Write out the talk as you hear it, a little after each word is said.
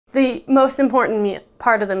The most important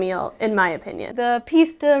part of the meal, in my opinion. The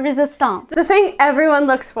piece de resistance. The thing everyone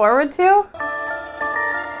looks forward to.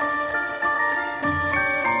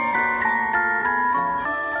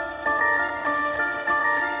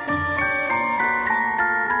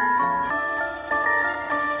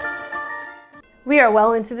 We are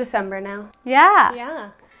well into December now. Yeah.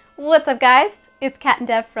 What's up, guys? It's Kat and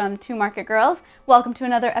Dev from Two Market Girls. Welcome to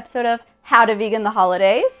another episode of How to Vegan the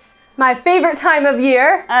Holidays. My favorite time of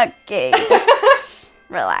year. Okay, just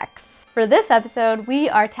relax. For this episode, we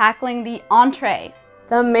are tackling the entree.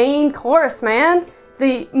 The main course, man.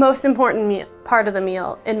 The most important part of the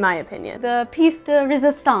meal, in my opinion. The piece de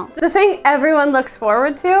resistance. The thing everyone looks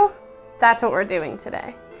forward to. That's what we're doing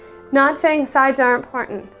today. Not saying sides are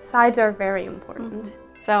important. Sides are very important.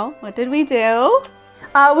 So, what did we do?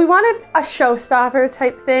 We wanted a showstopper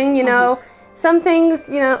type thing, you know. Some things,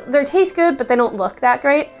 you know, they taste good, but they don't look that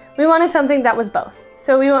great. We wanted something that was both.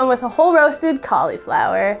 So we went with a whole roasted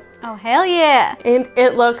cauliflower. Oh, hell yeah. And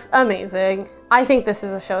it looks amazing. I think this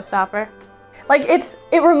is a showstopper. Like, it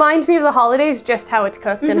reminds me of the holidays, just how it's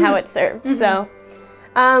cooked and how it's served. So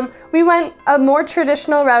we went a more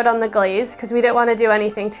traditional route on the glaze because we didn't want to do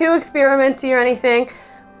anything too experimental or anything.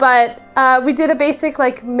 But we did a basic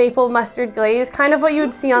like maple mustard glaze, kind of what you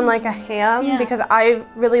would see on like a ham, because I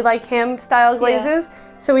really like ham style glazes.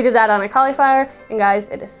 So we did that on a cauliflower, and guys,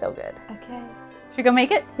 it is so good. Okay. Should we go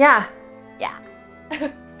make it? Yeah. Yeah.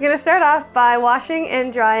 You're gonna start off by washing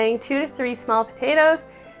and drying 2 to 3 small potatoes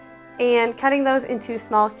and cutting those into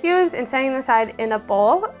small cubes and setting them aside in a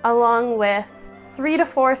bowl, along with 3 to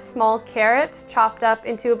 4 small carrots chopped up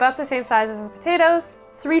into about the same size as the potatoes,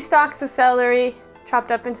 3 stalks of celery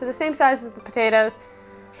chopped up into the same size as the potatoes,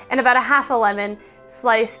 and about a half a lemon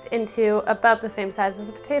sliced into about the same size as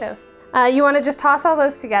the potatoes. You want to just toss all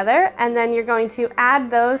those together, and then you're going to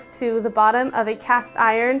add those to the bottom of a cast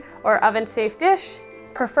iron or oven safe dish,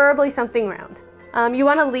 preferably something round. You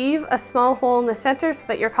want to leave a small hole in the center so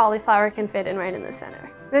that your cauliflower can fit in right in the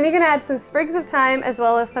center. Then you're going to add some sprigs of thyme as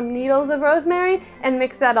well as some needles of rosemary and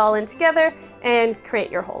mix that all in together and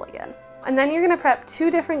create your hole again. And then you're going to prep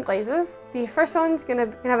 2 different glazes. The first one's going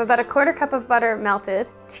to have about a 1/4 cup of butter melted,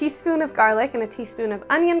 a teaspoon of garlic and a teaspoon of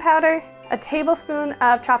onion powder, a tablespoon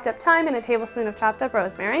of chopped up thyme and a tablespoon of chopped up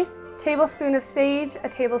rosemary, a tablespoon of sage, a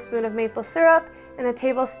tablespoon of maple syrup, and a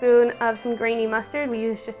tablespoon of some grainy mustard. We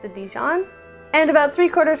use just a Dijon, and about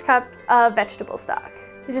 3/4 cup of vegetable stock.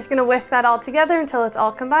 You're just going to whisk that all together until it's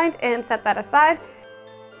all combined and set that aside.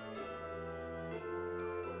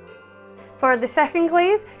 For the second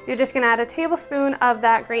glaze, you're just going to add a tablespoon of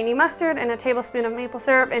that grainy mustard and a tablespoon of maple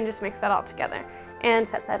syrup and just mix that all together and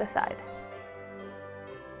set that aside.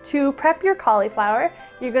 To prep your cauliflower,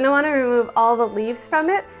 you're going to want to remove all the leaves from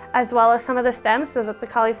it as well as some of the stems so that the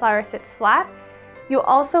cauliflower sits flat. You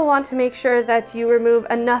also want to make sure that you remove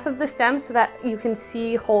enough of the stems so that you can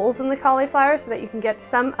see holes in the cauliflower so that you can get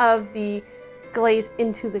some of the glaze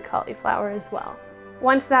into the cauliflower as well.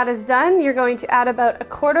 Once that is done, you're going to add about a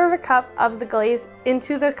 1/4 cup of the glaze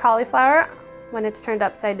into the cauliflower when it's turned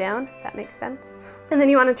upside down, if that makes sense. And then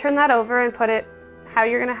you want to turn that over and put it how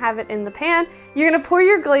you're going to have it in the pan. You're going to pour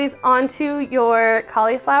your glaze onto your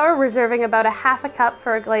cauliflower, reserving about a 1/2 cup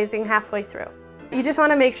for glazing halfway through. You just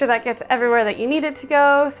want to make sure that gets everywhere that you need it to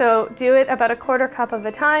go, so do it about a 1/4 cup of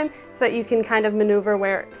a time so that you can kind of maneuver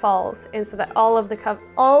where it falls and so that all of the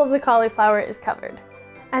cauliflower is covered.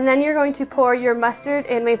 And then you're going to pour your mustard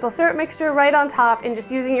and maple syrup mixture right on top and just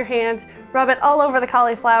using your hands, rub it all over the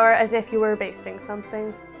cauliflower as if you were basting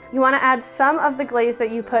something. You want to add some of the glaze that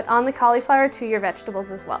you put on the cauliflower to your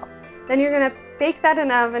vegetables as well. Then you're going to bake that in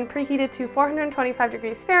an oven preheated to 425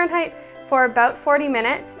 degrees Fahrenheit for about 40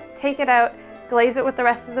 minutes. Take it out, glaze it with the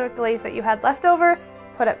rest of the glaze that you had left over,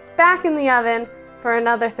 put it back in the oven for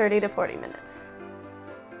another 30 to 40 minutes.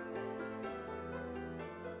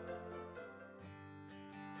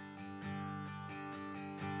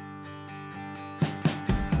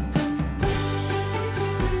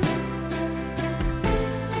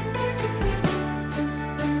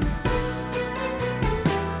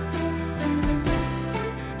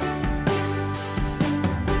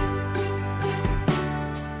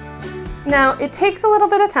 Now, it takes a little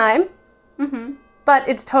bit of time, but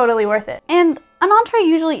it's totally worth it. And an entree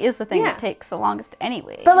usually is the thing that takes the longest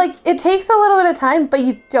anyway. But like, it takes a little bit of time, but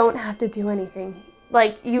you don't have to do anything.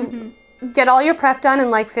 Like, you get all your prep done in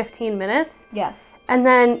like 15 minutes. Yes. And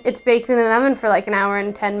then it's baked in an oven for like an hour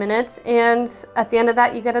and 10 minutes. And at the end of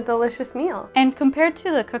that, you get a delicious meal. And compared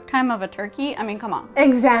to the cook time of a turkey, I mean, come on.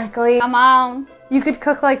 Exactly. Come on. You could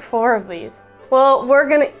cook like 4 of these. Well, we're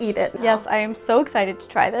gonna eat it now. Yes, I am so excited to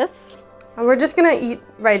try this. And we're just gonna eat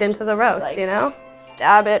right into the roast, you know?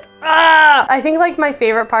 stab it. Ah! I think like my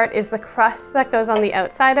favorite part is the crust that goes on the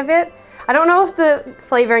outside of it. I don't know if the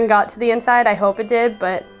flavoring got to the inside. I hope it did,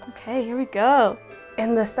 but. Okay, here we go.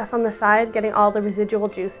 And the stuff on the side, getting all the residual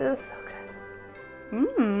juices. So good.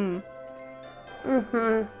 Mmm.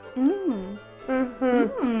 Mm-hmm. Mmm.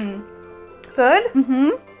 Mm-hmm. Good? Mm-hmm.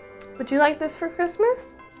 Would you like this for Christmas?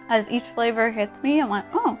 As each flavor hits me, I'm like,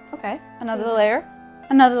 oh, okay. Another layer.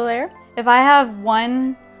 Another layer. If I have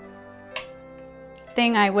one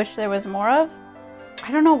thing I wish there was more of,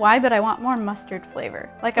 I don't know why, but I want more mustard flavor.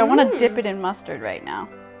 Like, I want to dip it in mustard right now.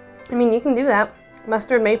 I mean, you can do that.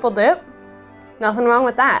 Mustard maple dip. Nothing wrong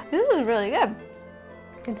with that. This is really good.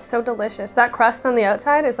 It's so delicious. That crust on the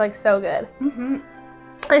outside is like so good. Mm-hmm.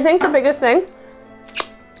 I think the biggest thing,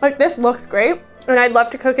 like this looks great, and I'd love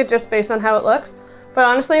to cook it just based on how it looks. But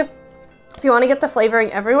honestly, if you want to get the flavoring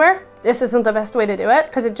everywhere, this isn't the best way to do it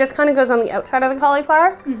because it just kind of goes on the outside of the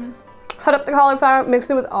cauliflower. Mm-hmm. Cut up the cauliflower,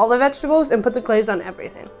 mix it with all the vegetables, and put the glaze on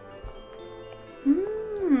everything.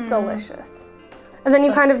 Mm. Delicious. And then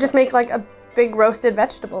you kind of just make like a big roasted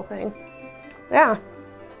vegetable thing. Yeah.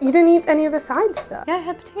 You didn't eat any of the side stuff. Yeah, I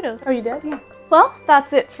had potatoes. Oh, you did? Yeah. Well,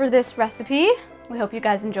 that's it for this recipe. We hope you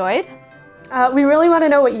guys enjoyed. We really want to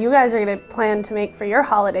know what you guys are going to plan to make for your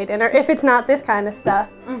holiday dinner, if it's not this kind of stuff.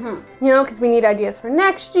 Mm-hmm. You know, because we need ideas for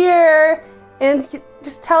next year. And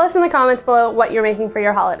just tell us in the comments below what you're making for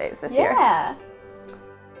your holidays this year. Yeah.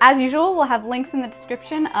 As usual, we'll have links in the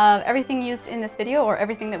description of everything used in this video or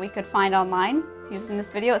everything that we could find online used in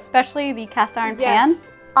this video, especially the cast iron pan.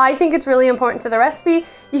 I think it's really important to the recipe.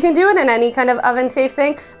 You can do it in any kind of oven-safe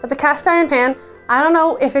thing, but the cast iron pan, I don't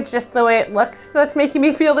know if it's just the way it looks that's making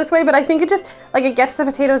me feel this way, but I think it just, like, it gets the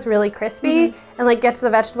potatoes really crispy and, like, gets the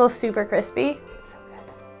vegetables super crispy. It's so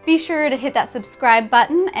good. Be sure to hit that subscribe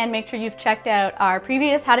button and make sure you've checked out our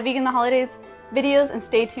previous How to Vegan the Holidays videos and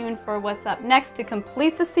stay tuned for what's up next to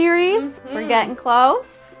complete the series. We're getting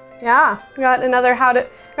close. Yeah, we got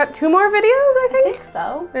got 2 more videos, I think?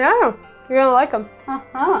 So. Yeah, you're gonna like them.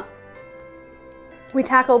 Uh-huh. We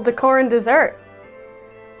tackled decor and dessert.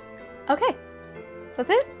 Okay. That's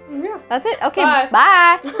it? Yeah. That's it? Okay, Bye.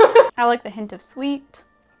 bye. I like the hint of sweet,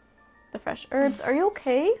 the fresh herbs. Are you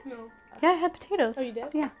okay? No. Yeah, I had potatoes. Oh, you did?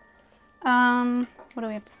 Yeah. What do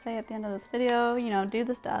we have to say at the end of this video? You know, do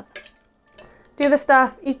the stuff. Do the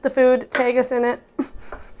stuff, eat the food, tag us in it.